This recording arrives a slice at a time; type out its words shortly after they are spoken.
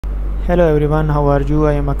Hello everyone, how are you?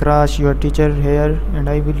 I am Akrash, your teacher here, and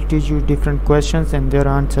I will teach you different questions and their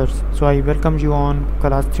answers. So I welcome you on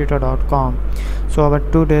classtheta.com. So our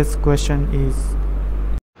today's question is,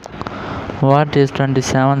 what is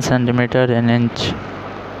 27 centimeter in inch?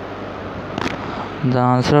 The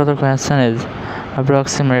answer of the question is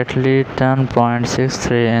approximately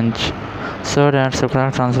 10.63 inch. So that's the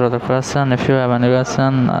correct answer of the question. If you have any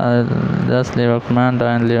question, just leave a comment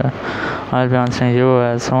and I'll be answering you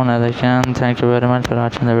as soon as I can. Thank you very much for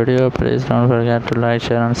watching the video. Please don't forget to like,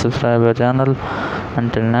 share and subscribe our channel.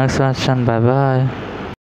 Until next question, bye bye.